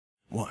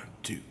1,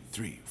 2,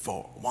 3,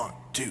 4. 1,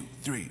 2,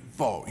 3,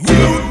 4. You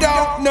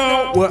don't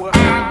know what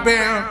I've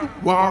been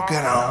walking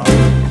on.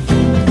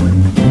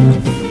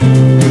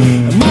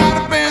 It might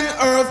have been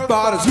the earth,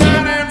 but it's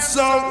not, and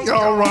so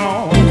you're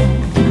wrong.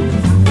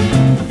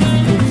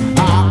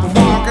 I've been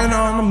walking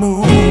on the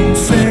moon,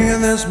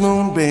 singing this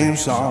Moonbeam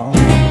song.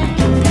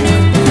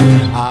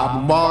 I've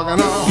been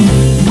walking on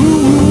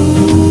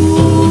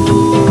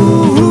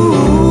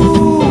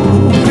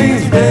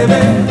Moonbeams,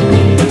 baby.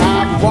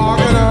 I've been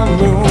walking on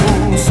the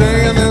moon,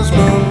 singing this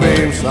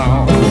Moonbeam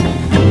song.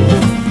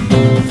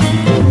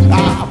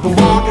 I've been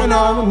walking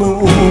on the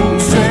moon,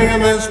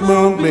 singing this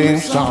Moonbeam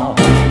song.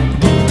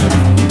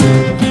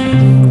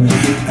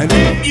 And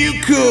if you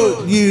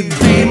could, you'd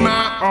be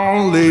my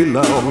only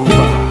love.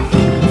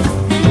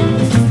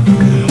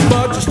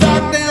 But you're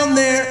stuck down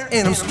there,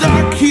 and I'm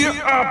stuck here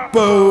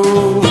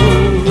above.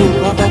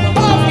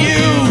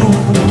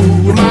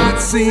 You might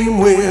seem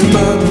weird,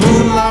 but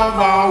moon love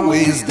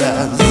always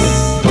does.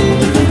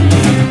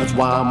 That's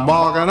why I'm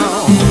walking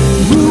on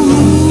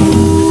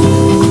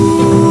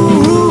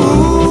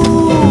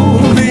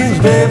Moonbeams,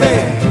 baby.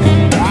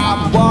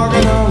 I'm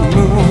walking on the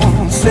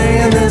moon,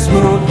 singing this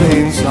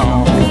Moonbeam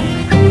song.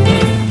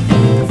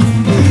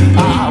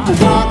 I'm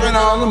walking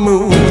on the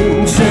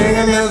moon,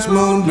 singing this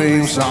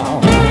Moonbeam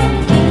song.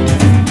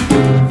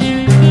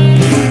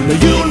 Now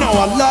you know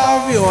I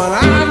love you, and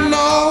I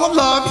know I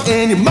love you,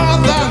 and your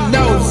mother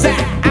knows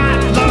that I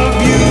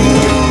love you.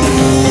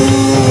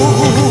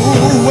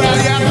 Well,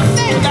 you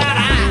think that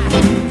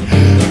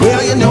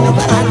well, you know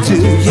that I do,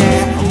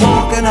 yeah. I'm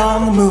walking on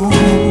the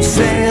moon,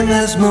 singing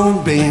this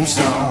Moonbeam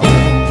song.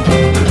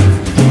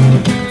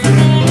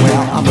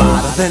 Well, I'm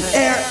lighter than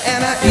air,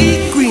 and I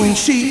eat green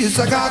cheese.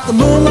 I got the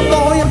moonlight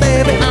for you,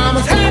 baby. I'm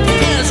as happy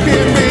as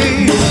can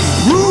be.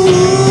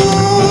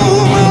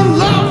 Room and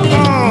love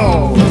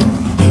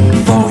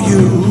for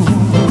you.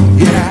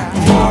 Yeah,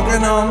 I'm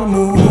walking on the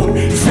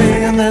moon,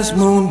 singing this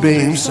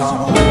Moonbeam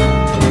song.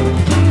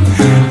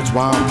 That's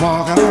why I'm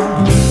walking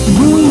on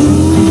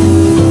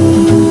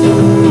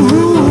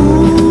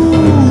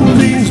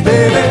Moonbeams,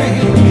 baby.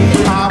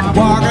 I'm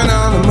walking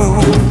on the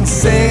moon,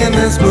 singing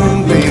this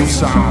Moonbeam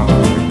song.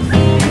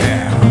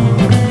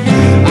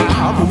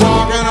 I'm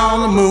walking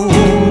on the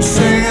moon,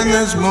 singing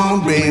this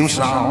Moonbeam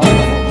song.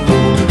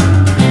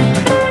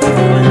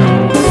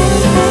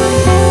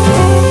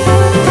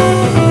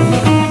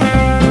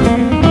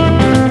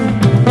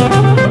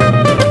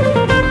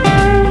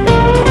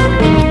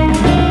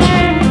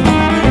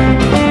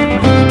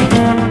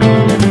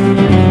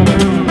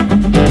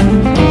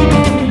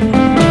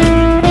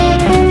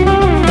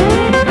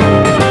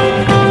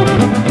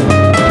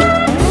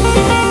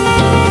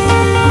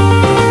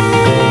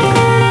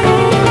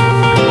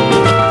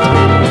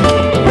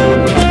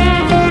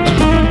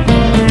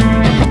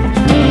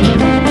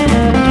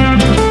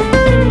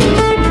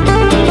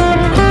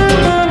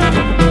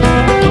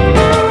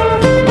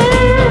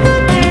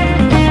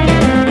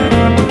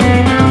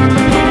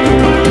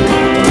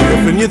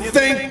 You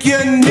think you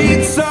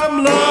need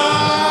some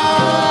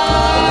love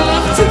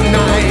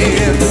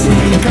tonight?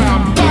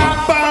 Come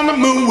pop on the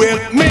moon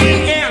with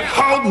me and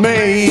hold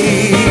me.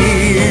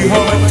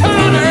 Hold me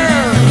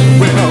tighter.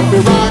 We'll be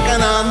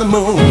rocking on the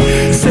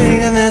moon,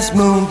 singing this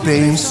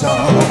Moonbeam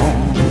song.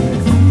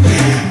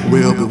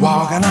 We'll be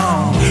walking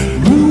on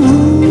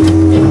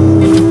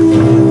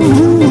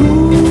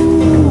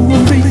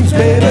Moonbeams,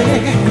 baby.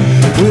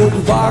 We'll be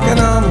walking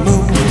on the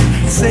moon,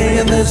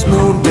 singing this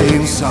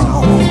Moonbeam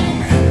song.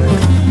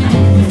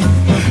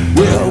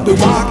 We'll be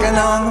walking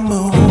on the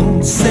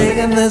moon,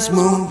 singing this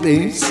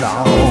Moonbeam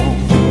song.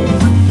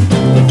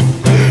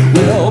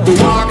 We'll be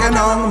walking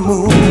on the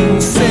moon,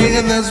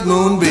 singing this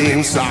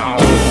Moonbeam song.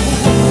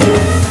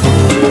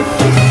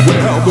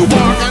 We'll be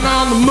walking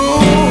on the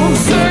moon,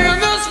 singing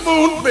this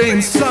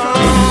Moonbeam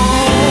song.